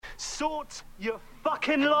Sort your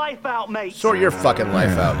fucking life out, mate. Sort your fucking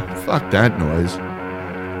life out. Fuck that noise.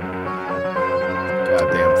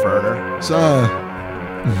 Goddamn Ferner. It's,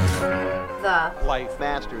 The Life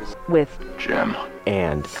Masters. with Jim.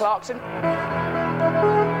 and Clarkson.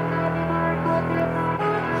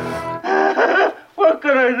 What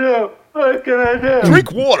can I do? What can I do?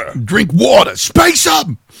 Drink water. Drink water. Space up.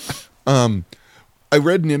 I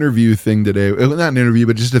read an interview thing today. Well, not an interview,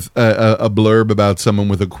 but just a blurb about someone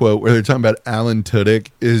with a quote where they're talking about Alan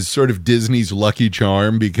Tudyk is sort of Disney's Lucky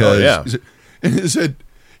Charm because and it said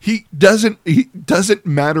he doesn't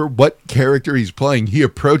matter what character he's playing. He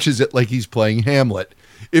approaches it like he's playing Hamlet.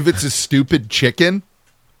 If it's a stupid chicken,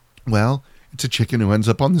 well, it's a chicken who ends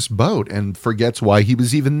up on this boat and forgets why he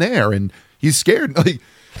was even there, and he's scared. Like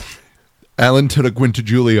Alan Tudyk went to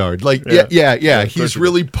Juilliard. Like, yeah. He's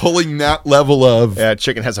really pulling that level of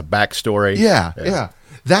Chicken has a backstory. Yeah.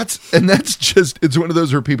 That's just, it's one of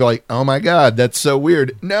those where people are like, oh my God, that's so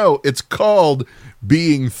weird. No, it's called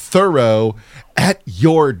being thorough at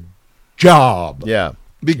your job. Yeah.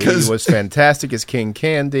 Because he was fantastic as King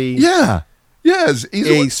Candy. Yeah. Yes.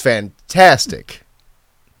 He's fantastic.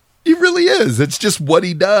 He really is. It's just what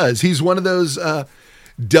he does. He's one of those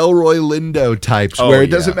Delroy Lindo types where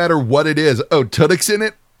it doesn't matter what it is. Oh, Tudyk's in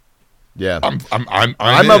it? Yeah.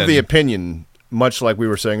 I'm of the opinion, much like we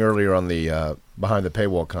were saying earlier on the behind the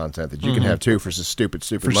paywall content, that you can have two for some stupid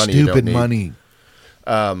money you don't need.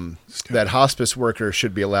 That hospice workers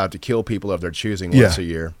should be allowed to kill people of their choosing once a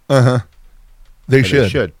year. They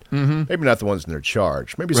should. Mm-hmm. Maybe not the ones in their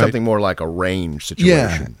charge. Maybe something more like a range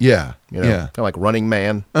situation. Yeah. You know, kind of like Running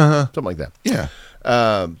Man. Something like that. Yeah.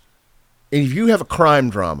 And if you have a crime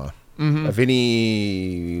drama of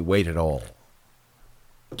any weight at all,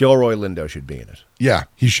 Delroy Lindo should be in it. Yeah,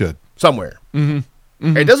 he should. Somewhere.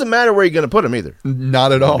 It doesn't matter where you're going to put him either.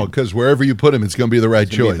 Not at all, because wherever you put him, it's going to be the right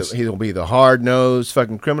choice. He'll be the hard-nosed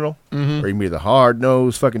fucking criminal, or he can be the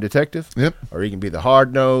hard-nosed fucking detective, or he can be the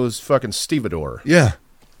hard-nosed fucking stevedore. Yeah.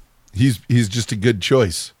 He's just a good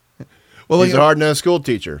choice. Well, he's a hard-nosed school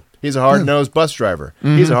teacher. He's a hard-nosed bus driver.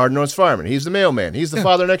 He's a hard-nosed fireman. He's the mailman. He's the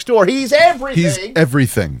father next door. He's everything. He's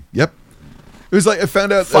everything. Yep. It was like I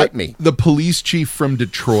found out the police chief from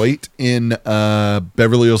Detroit in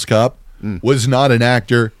Beverly Hills Cop was not an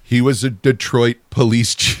actor. He was a Detroit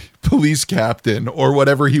police captain or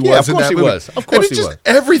whatever he was in that movie. Of course he was.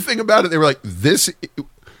 Everything about it, they were like, this,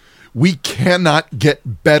 we cannot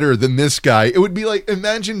get better than this guy. It would be like,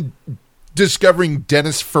 imagine discovering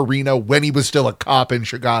Dennis Farina when he was still a cop in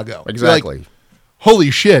Chicago. Exactly. Like, holy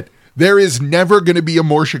shit. There is never going to be a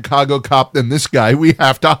more Chicago cop than this guy. We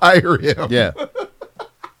have to hire him. Yeah.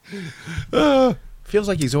 Feels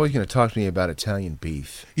like he's always going to talk to me about Italian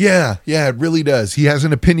beef. Yeah, it really does. He has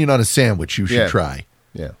an opinion on a sandwich you should try.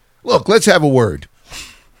 Yeah. Look, let's have a word.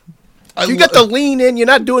 You got the lean in. You're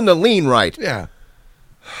not doing the lean right. Yeah.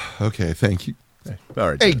 Okay, thank you.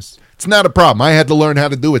 All right. Hey, it's not a problem. I had to learn how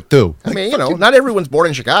to do it, too. I mean, not everyone's born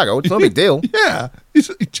in Chicago. It's no big deal. Yeah.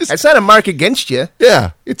 It's not a mark against you.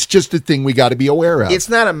 Yeah. It's just a thing we got to be aware of. It's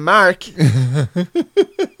not a mark.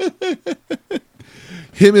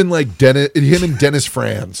 Him and Dennis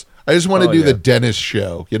Franz. I just want to do the Dennis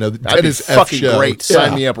show. You know, the That'd Dennis be F fucking show. great.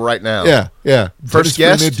 Sign me up right now. Yeah. First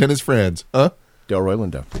Dennis guest? Dennis Franz. Huh? Delroy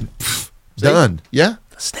Lindo. Done. Yeah.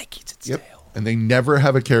 The snake eats its tail. And they never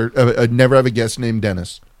have a never have a guest named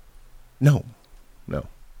Dennis. No. Well,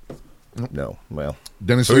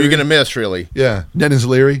 Dennis. Who are you going to miss, really? Yeah, Dennis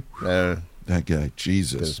Leary. That guy.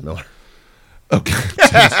 Jesus. Dennis Miller. Okay.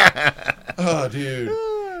 Oh, dude.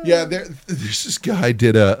 Yeah, there's this guy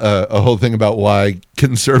did a whole thing about why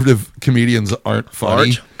conservative comedians aren't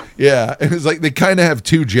funny. Yeah, and it's like they kind of have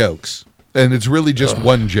two jokes, and it's really just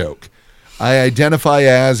one joke. I identify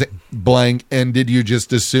as blank, and did you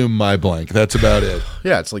just assume my blank? That's about it.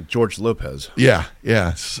 Yeah, it's like George Lopez. Yeah.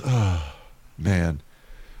 Oh, man.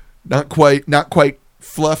 Not quite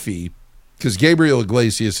fluffy, because Gabriel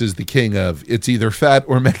Iglesias is the king of it's either fat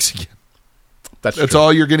or Mexican. That's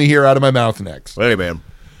all you're going to hear out of my mouth next. Hey, man.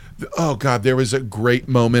 Oh, God, there was a great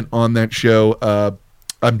moment on that show,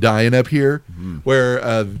 I'm Dying Up Here,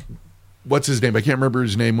 where, what's his name? I can't remember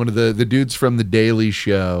his name. One of the dudes from The Daily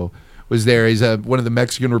Show was there. He's one of the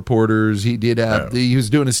Mexican reporters. He did. He was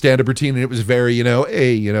doing a stand-up routine, and it was very,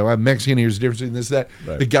 hey, I'm Mexican. Here's the difference between this and that.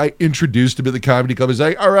 Right. The guy introduced him to the comedy club. He's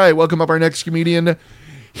like, all right, welcome up our next comedian.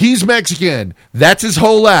 He's Mexican. That's his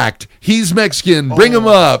whole act. He's Mexican. Bring him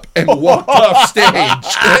up. And walked off stage.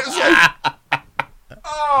 And it was like,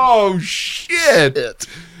 oh, shit.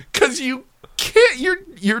 Because you can't,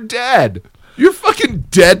 you're dead. You're fucking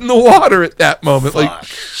dead in the water at that moment. Fuck. Like,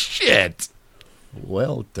 shit.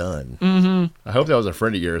 Well done. Mm-hmm. I hope that was a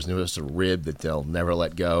friend of yours and it was a rib that they'll never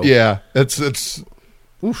let go. Yeah, it's.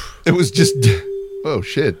 Oof. It was just. Oh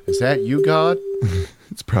shit! Is that you, God?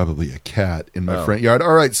 It's probably a cat in my front yard.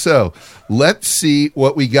 All right, so let's see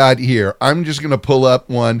what we got here. I'm just going to pull up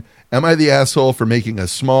one. Am I the asshole for making a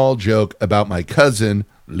small joke about my cousin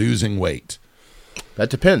losing weight? That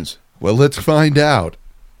depends. Well, let's find out.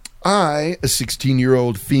 I, a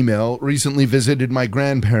 16-year-old female, recently visited my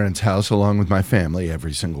grandparents' house along with my family.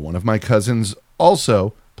 Every single one of my cousins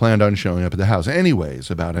also planned on showing up at the house.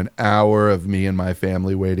 Anyways, about an hour of me and my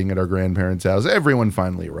family waiting at our grandparents' house, everyone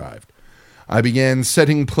finally arrived. I began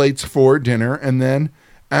setting plates for dinner, and then,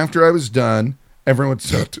 after I was done, everyone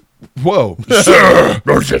said, "Whoa, sir,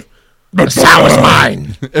 the sow is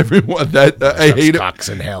mine." Everyone, I hate it. Cocks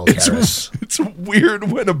in hell, Karis. It's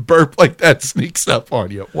weird when a burp like that sneaks up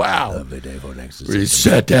on you. Wow. Lovely day for next. We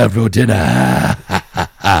sat down for dinner.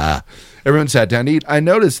 Everyone sat down to eat. I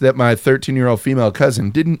noticed that my 13-year-old female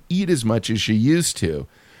cousin didn't eat as much as she used to.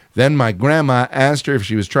 Then my grandma asked her if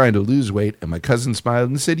she was trying to lose weight, and my cousin smiled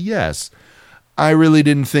and said yes. I really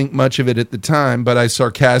didn't think much of it at the time, but I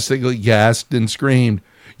sarcastically gasped and screamed,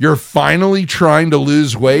 "You're finally trying to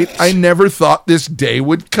lose weight? I never thought this day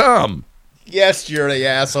would come." Yes, you're the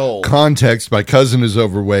asshole. Context, my cousin is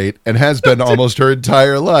overweight and has been almost her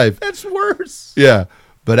entire life. That's worse. Yeah,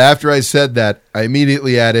 but after I said that, I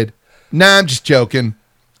immediately added, "Nah, I'm just joking,"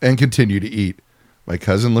 and continued to eat. My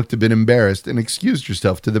cousin looked a bit embarrassed and excused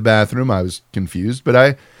herself to the bathroom. I was confused, but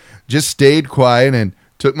I just stayed quiet and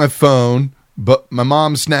took my phone, but my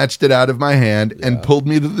mom snatched it out of my hand and pulled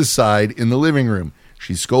me to the side in the living room.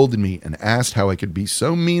 She scolded me and asked how I could be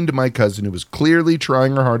so mean to my cousin who was clearly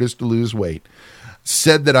trying her hardest to lose weight.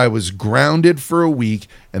 Said that I was grounded for a week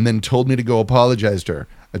and then told me to go apologize to her.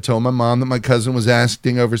 I told my mom that my cousin was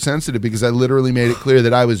acting oversensitive because I literally made it clear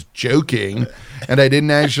that I was joking and I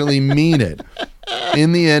didn't actually mean it.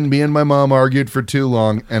 In the end, me and my mom argued for too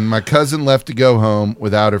long, and my cousin left to go home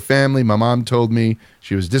without her family. My mom told me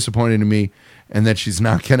she was disappointed in me and that she's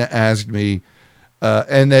not going to ask me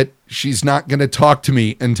and that she's not going to talk to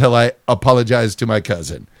me until I apologize to my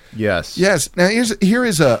cousin. Yes. Yes. Now, here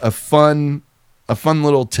is a fun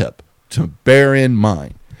little tip to bear in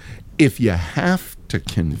mind. If you have to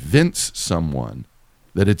convince someone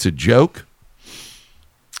that it's a joke,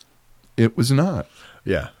 it was not.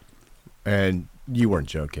 Yeah. And you weren't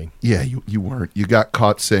joking. Yeah, you weren't. You got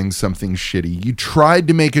caught saying something shitty. You tried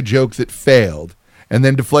to make a joke that failed and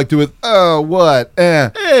then deflected with, "Oh, what?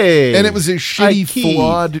 Hey. And it was a shitty,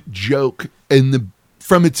 flawed joke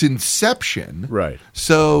from its inception. Right.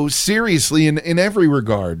 So seriously, in every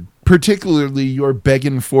regard, particularly your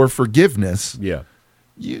begging for forgiveness. Yeah.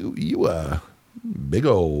 You big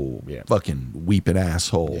old fucking weeping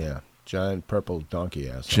asshole. Yeah. Giant purple donkey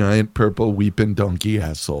asshole. Giant purple weeping donkey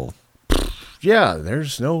asshole. Yeah,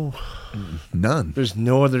 there's none. There's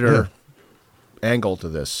no other angle to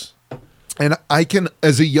this. And I can,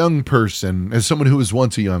 as a young person, as someone who was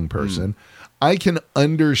once a young person, I can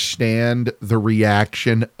understand the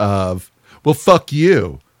reaction of, well, fuck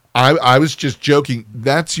you. I was just joking.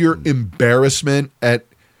 That's your embarrassment at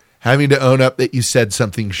having to own up that you said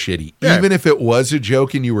something shitty. Yeah. Even if it was a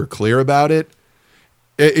joke and you were clear about it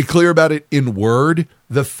in word,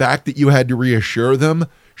 the fact that you had to reassure them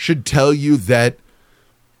should tell you that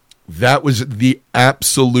that was the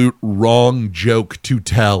absolute wrong joke to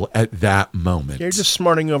tell at that moment. You're just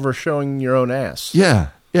smarting over showing your own ass. Yeah,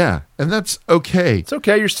 yeah. And that's okay. It's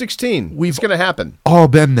okay. You're 16. It's going to happen. All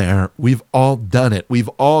been there. We've all done it. We've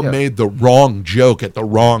all made the wrong joke at the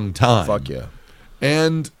wrong time. Fuck yeah.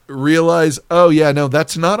 And realize, oh, yeah, no,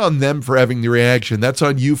 that's not on them for having the reaction. That's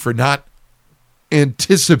on you for not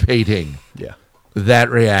anticipating that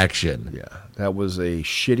reaction. Yeah. That was a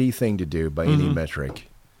shitty thing to do by any metric.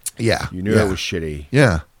 Yeah. You knew it was shitty.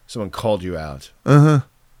 Yeah. Someone called you out. Uh-huh.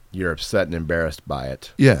 You're upset and embarrassed by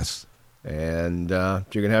it. Yes. And you're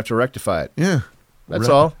going to have to rectify it. Yeah. That's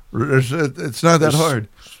all. It's not that hard.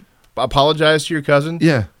 Apologize to your cousin.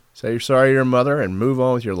 Yeah. Say you're sorry to your mother and move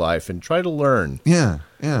on with your life and try to learn. Yeah.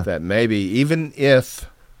 Yeah. That maybe even if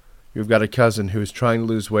you've got a cousin who's trying to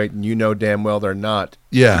lose weight and you know damn well they're not.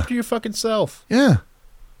 Yeah. Keep to your fucking self. Yeah.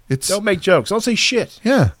 Don't make jokes. Don't say shit.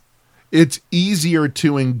 Yeah. It's easier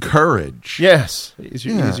to encourage. Yes.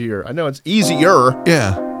 Easier. I know it's easier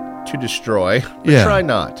to destroy, but try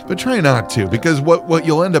not. But try not to, because what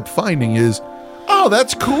you'll end up finding is, oh,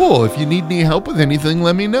 that's cool. If you need any help with anything,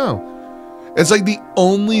 let me know. It's like the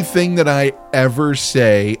only thing that I ever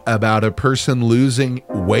say about a person losing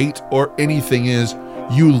weight or anything is,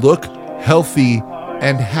 you look healthy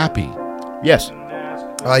and happy. Yes.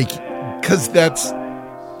 Like, because that's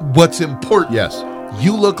what's important. Yes.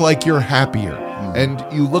 you look like you're happier, and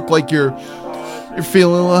you look like you're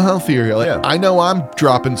feeling a little healthier. You're like, I know I'm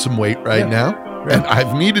dropping some weight right now, and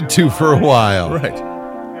I've needed to for a while. Right.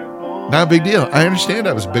 Not a big deal. I understand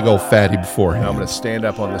I was a big old fatty beforehand. Now I'm going to stand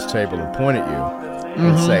up on this table and point at you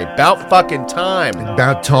and say, about fucking time.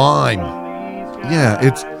 About time. Yeah,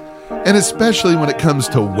 and especially when it comes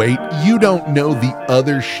to weight, you don't know the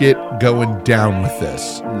other shit going down with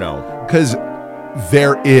this. No. Because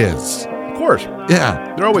there is. Of course.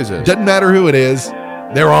 Yeah. There always is. Doesn't matter who it is,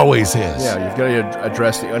 there always is. Yeah, you've got to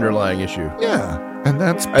address the underlying issue. Yeah, and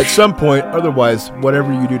that's... At some point, otherwise,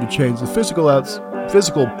 whatever you do to change the physical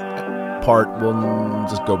part will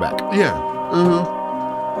just go back. Yeah.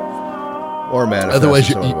 Or manifest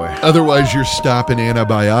otherwise, you're stopping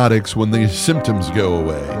antibiotics when the symptoms go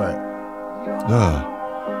away. Right.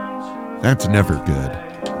 Ugh. That's never good.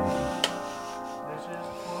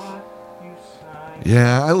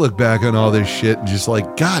 Yeah, I look back on all this shit and just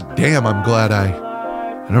like, God damn, I'm glad I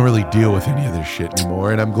don't really deal with any of this shit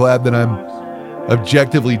anymore. And I'm glad that I'm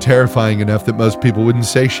objectively terrifying enough that most people wouldn't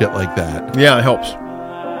say shit like that. Yeah, it helps.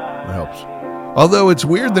 It helps. Although it's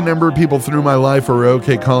weird the number of people through my life are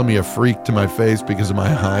okay calling me a freak to my face because of my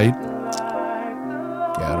height.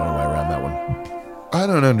 Yeah, I don't know way around that one. I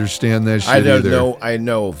don't understand that shit either. I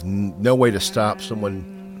know of no way to stop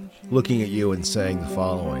someone looking at you and saying the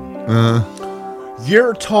following.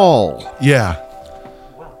 You're tall. Yeah.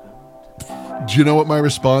 Do you know what my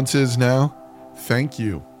response is now? Thank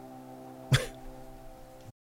you.